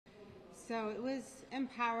So it was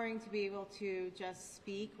empowering to be able to just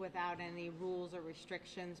speak without any rules or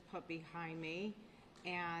restrictions put behind me,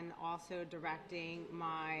 and also directing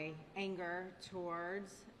my anger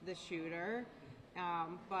towards the shooter.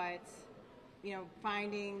 But,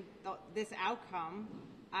 finding this outcome,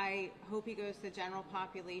 I hope he goes to the general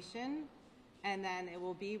population, and then it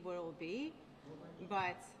will be what it will be.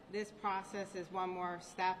 But this process is one more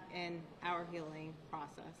step in our healing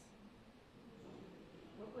process.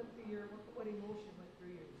 What emotion went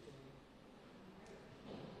through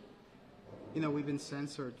you? We've been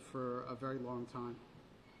censored for a very long time.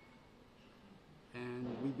 And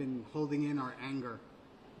we've been holding in our anger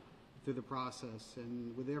through the process.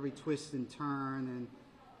 And with every twist and turn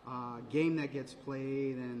and game that gets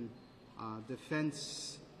played and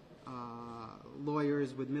defense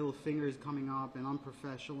lawyers with middle fingers coming up and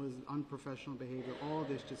unprofessional behavior, all of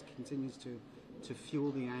this just continues to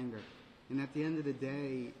fuel the anger. And at the end of the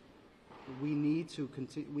day, we need to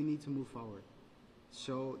move forward.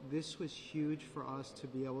 So this was huge for us to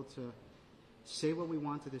be able to say what we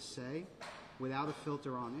wanted to say without a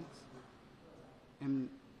filter on it and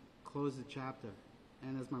close the chapter.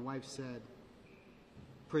 And as my wife said,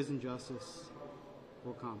 prison justice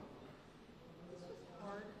will come. This was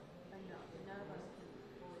hard. I know. None of us can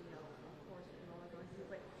fully know, of course, what we're all going through.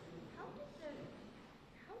 But how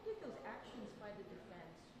did those actions by the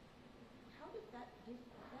defense, did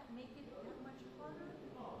that make it that much harder?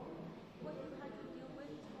 What you had to deal with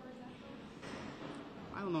as far as that goes?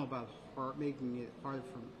 I don't know about making it hard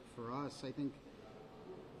for us. I think,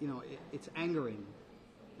 it's angering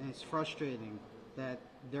and it's frustrating that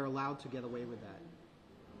they're allowed to get away with that.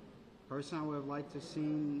 Personally, I would have liked to have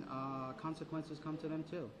seen consequences come to them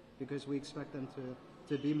too, because we expect them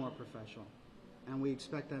to be more professional, and we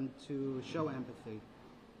expect them to show empathy.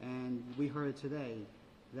 And we heard today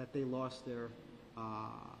that they lost their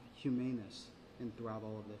humaneness throughout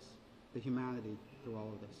all of this, the humanity through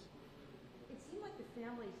all of this. It seemed like the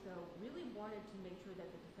families, though, really wanted to make sure that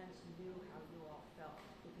the defense knew how you all felt,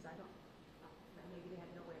 because maybe they had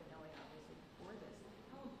no way of knowing, obviously, before this.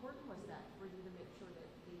 How important was that for you to make sure that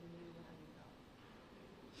they knew how you felt?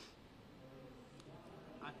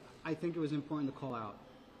 I think it was important to call out.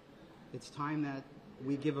 It's time that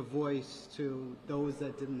we give a voice to those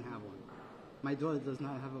that didn't have one. My daughter does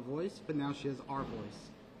not have a voice, but now she has our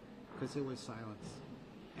voice, because it was silence.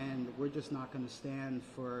 And we're just not going to stand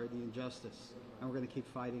for the injustice, and we're going to keep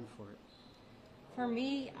fighting for it. For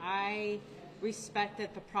me, I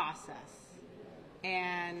respected the process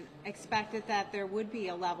and expected that there would be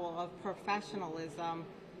a level of professionalism,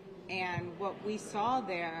 and what we saw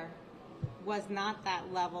there was not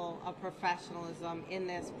that level of professionalism in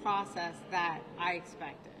this process that I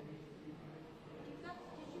expected.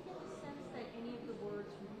 Did you get the sense that any of the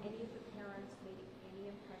words from any of the parents made any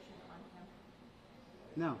impression on him?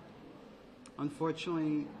 No.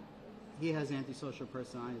 Unfortunately, he has antisocial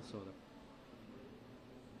personality disorder.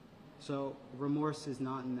 So remorse is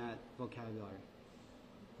not in that vocabulary.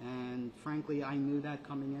 And frankly, I knew that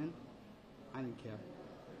coming in. I didn't care.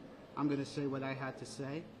 I'm going to say what I had to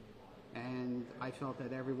say, and I felt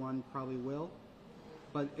that everyone probably will.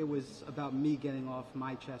 But it was about me getting off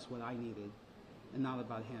my chest what I needed, and not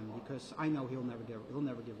about him, because I know he'll never give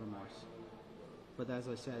remorse. But as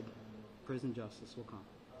I said, prison justice will come.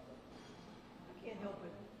 I can't help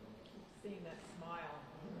but keep seeing that smile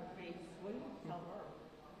on her face. What do you tell her?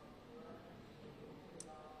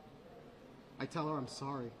 I tell her I'm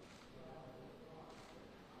sorry.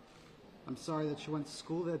 I'm sorry that she went to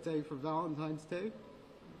school that day for Valentine's Day.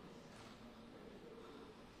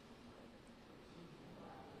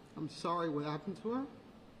 I'm sorry what happened to her.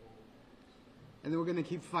 And then we're going to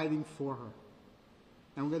keep fighting for her.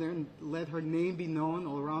 And we're going to let her name be known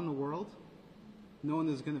all around the world. No one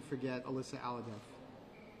is going to forget Alyssa Alhadeff.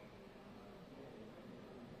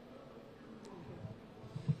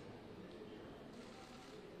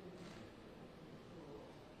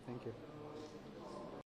 Thank you.